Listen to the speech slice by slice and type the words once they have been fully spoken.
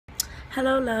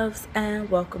Hello loves, and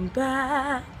welcome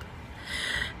back.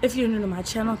 If you're new to my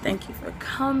channel, thank you for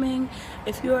coming.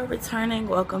 If you are returning,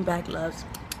 welcome back loves.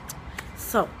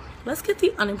 So let's get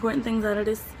the unimportant things out of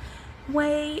this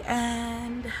way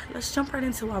and let's jump right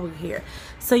into why we're here.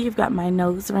 So you've got my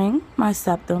nose ring, my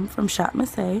septum from Shop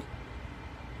Miss A,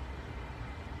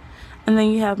 and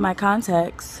then you have my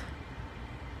contacts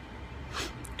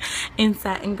in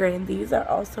satin gray, and these are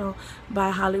also by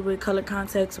Hollywood Color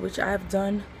Contacts, which I have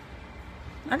done.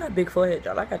 I got a big forehead,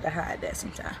 y'all. I got to hide that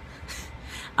sometimes.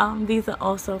 These are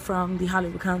also from the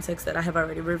Hollywood Contacts that I have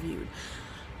already reviewed.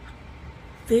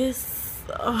 I'm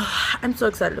so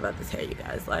excited about this hair, you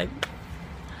guys. Like,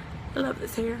 I love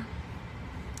this hair.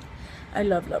 I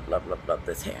love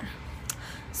this hair.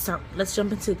 So let's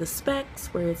jump into the specs,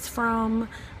 where it's from,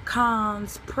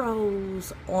 cons,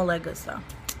 pros, all that good stuff.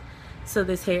 So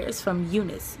this hair is from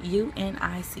Unice,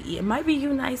 U-N-I-C-E. It might be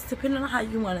Unice, depending on how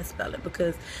you want to spell it,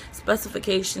 because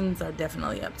specifications are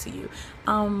definitely up to you.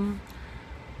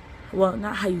 Well,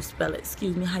 not how you spell it,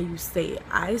 excuse me, how you say it.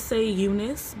 I say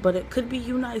Unice, but it could be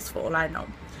Unice for all I know.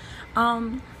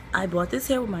 I bought this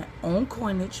hair with my own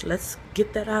coinage. Let's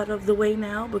get that out of the way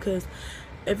now, because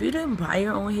if you didn't buy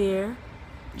your own hair,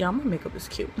 y'all, my makeup is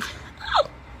cute.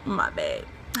 My bad.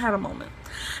 I had a moment.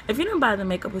 If you didn't buy the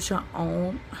makeup with your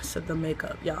own, I said the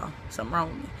makeup, y'all, something wrong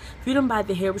with me. If you didn't buy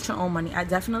the hair with your own money, I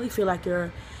definitely feel like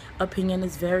your opinion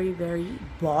is very, very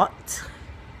bought.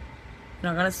 I'm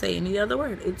not gonna say any other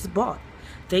word. It's bought.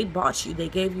 They bought you. They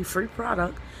gave you free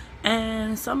product,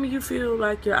 and some of you feel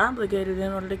like you're obligated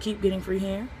in order to keep getting free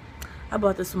hair. I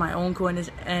bought this with my own coinage,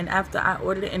 and after I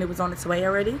ordered it and it was on its way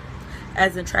already,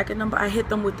 as in tracking number, I hit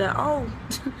them with that. Oh,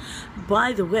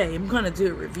 by the way, I'm gonna do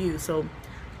a review, so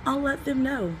I'll let them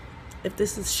know if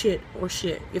this is shit or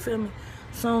shit. You feel me?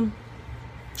 So,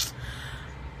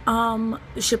 the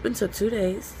shipping took 2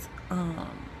 days.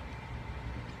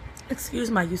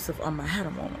 Excuse my use of I had a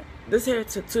moment. This hair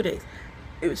took 2 days.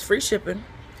 It was free shipping.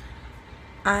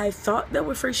 I thought that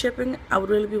with free shipping, I would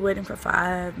really be waiting for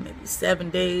 5, maybe 7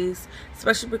 days,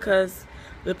 especially because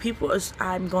the people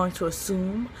I'm going to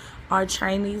assume are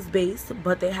Chinese based,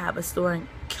 but they have a store in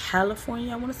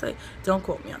California, I want to say. Don't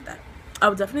quote me on that. I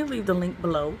will definitely leave the link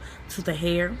below to the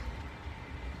hair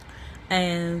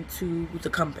and to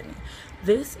the company.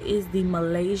 This is the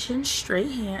Malaysian straight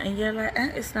hair, and you're like,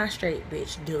 it's not straight,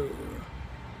 bitch. Duh.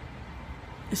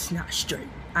 It's not straight.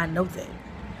 I know that.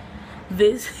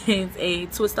 This is a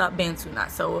twist up bantu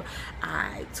knot. So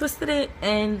I twisted it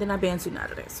and then I bantu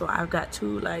knotted it. So I've got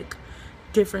two like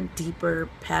different deeper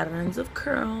patterns of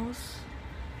curls,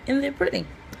 and they're pretty.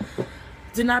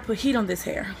 Do not put heat on this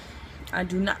hair. I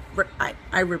do not,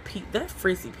 I repeat, that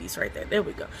frizzy piece right there. There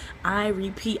we go. I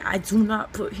repeat, I do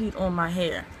not put heat on my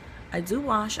hair. I do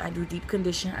wash, I do deep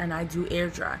condition, and I do air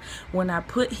dry. When I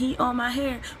put heat on my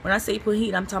hair, when I say put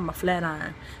heat, I'm talking about flat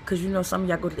iron. Because you know some of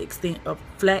y'all go to the extent of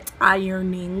flat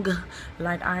ironing.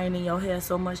 Like ironing your hair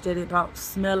so much that it about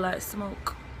smell like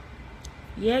smoke.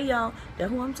 Yeah, y'all, that's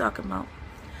who I'm talking about.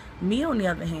 Me, on the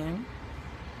other hand,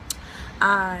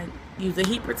 I use a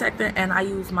heat protector, and I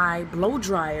use my blow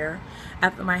dryer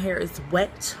after my hair is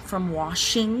wet from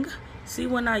washing. See,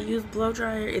 when I use blow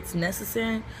dryer, it's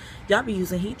necessary. Y'all be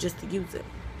using heat just to use it.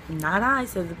 Not I,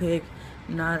 says the pig.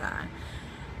 Not I.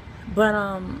 But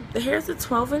the hair is a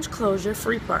 12-inch closure,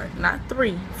 free part, not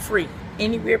 3, free.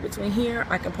 Anywhere between here,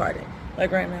 I can part it.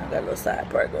 Like right now, I got a little side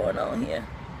part going on here.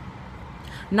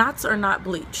 Knots are not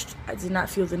bleached. I did not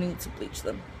feel the need to bleach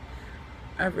them.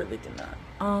 I really did not.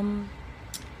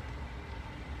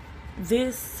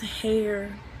 This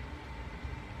hair,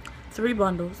 3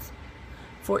 bundles,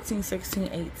 14, 16,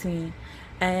 18.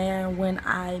 And when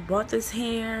I bought this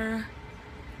hair,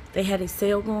 they had a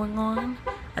sale going on.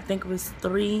 I think it was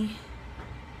 $3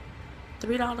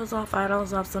 off,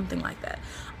 $5 off, something like that.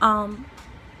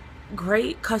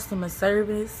 Great customer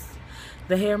service.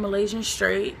 The hair Malaysian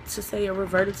straight, to say it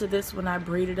reverted to this when I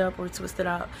braided up or twisted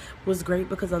out, was great,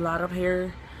 because a lot of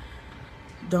hair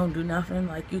don't do nothing.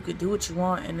 Like, you could do what you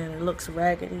want and then it looks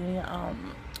raggedy.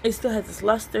 It still has its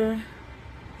luster.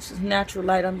 This is natural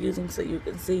light I'm using so you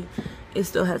can see. It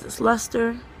still has its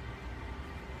luster.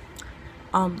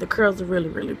 The curls are really,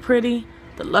 really pretty.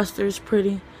 The luster is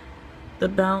pretty. The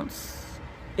bounce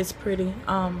is pretty.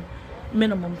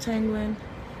 Minimum tangling,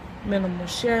 minimal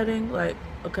shedding. Like,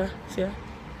 okay, see,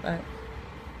 like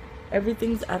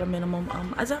everything's at a minimum.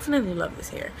 I definitely love this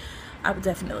hair. I would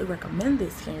definitely recommend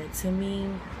this hair. To me,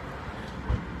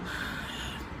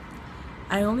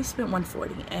 I only spent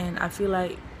 $140, and I feel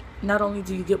like not only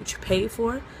do you get what you pay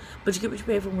for, but you get what you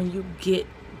pay for when you get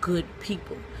good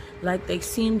people. Like, they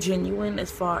seem genuine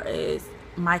as far as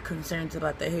my concerns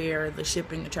about the hair, the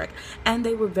shipping, the track. And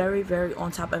they were very, very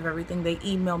on top of everything. They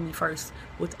emailed me first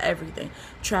with everything,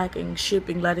 tracking,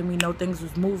 shipping, letting me know things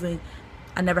was moving.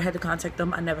 I never had to contact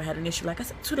them. I never had an issue. Like I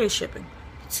said, 2-day shipping.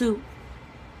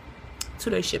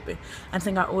 Two-day shipping. I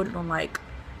think I ordered on like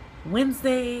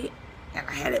Wednesday and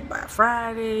I had it by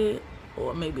Friday,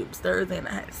 or maybe it was Thursday and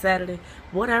I had it Saturday.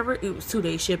 Whatever, it was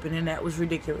 2-day shipping, and that was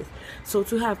ridiculous. So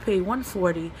to have paid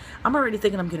 $140, I'm already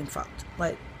thinking I'm getting fucked.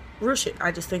 Like, real shit.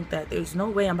 I just think that there's no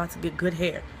way I'm about to get good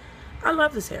hair. I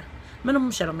love this hair.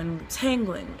 Minimum shadow, minimum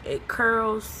tangling. It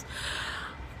curls.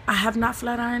 I have not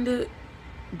flat ironed it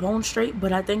bone straight,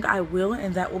 but I think I will,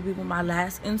 and that will be my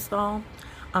last install.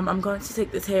 I'm going to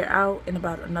take this hair out in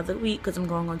about another week because I'm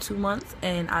going on 2 months,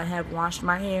 and I have washed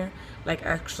my hair, like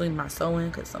actually my sewing,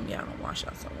 because some of y'all don't wash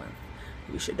your sewing.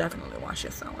 You should definitely wash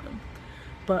your sewing.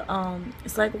 But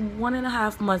it's like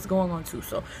 1.5 months going on 2,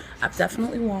 so I've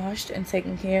definitely washed and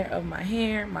taken care of my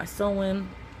hair, my sewing,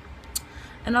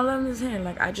 and I love this hair.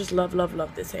 Like, I just love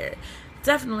this hair.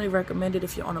 Definitely recommend it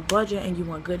if you're on a budget and you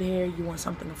want good hair, you want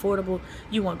something affordable,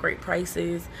 you want great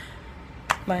prices.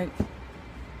 Like,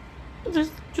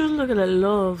 just look at the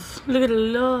love. Look at the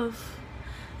love.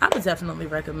 I would definitely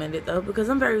recommend it though, because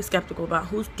I'm very skeptical about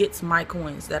who gets my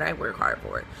coins that I work hard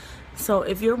for. So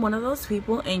if you're one of those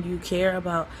people and you care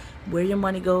about where your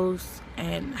money goes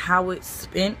and how it's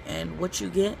spent and what you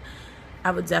get, I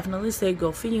would definitely say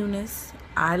go for Unice.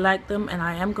 I like them, and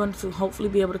I am going to hopefully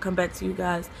be able to come back to you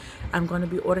guys. I'm going to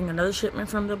be ordering another shipment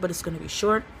from them, but it's going to be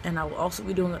short, and I will also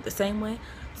be doing it the same way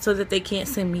so that they can't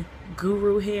send me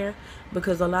guru hair,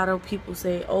 because a lot of people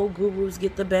say, oh, gurus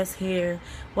get the best hair.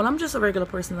 Well, I'm just a regular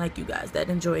person like you guys that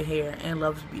enjoy hair and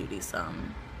loves beauty. So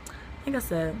like I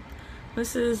said,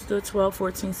 this is the 12,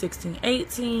 14, 16,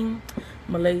 18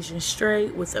 Malaysian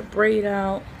straight with a braid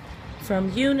out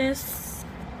from Unice.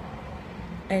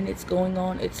 And it's going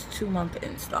on its 2-month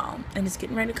install, and it's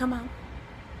getting ready to come out.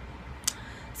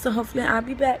 So hopefully I'll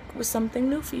be back with something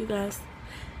new for you guys.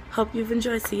 Hope you've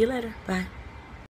enjoyed. See you later. Bye.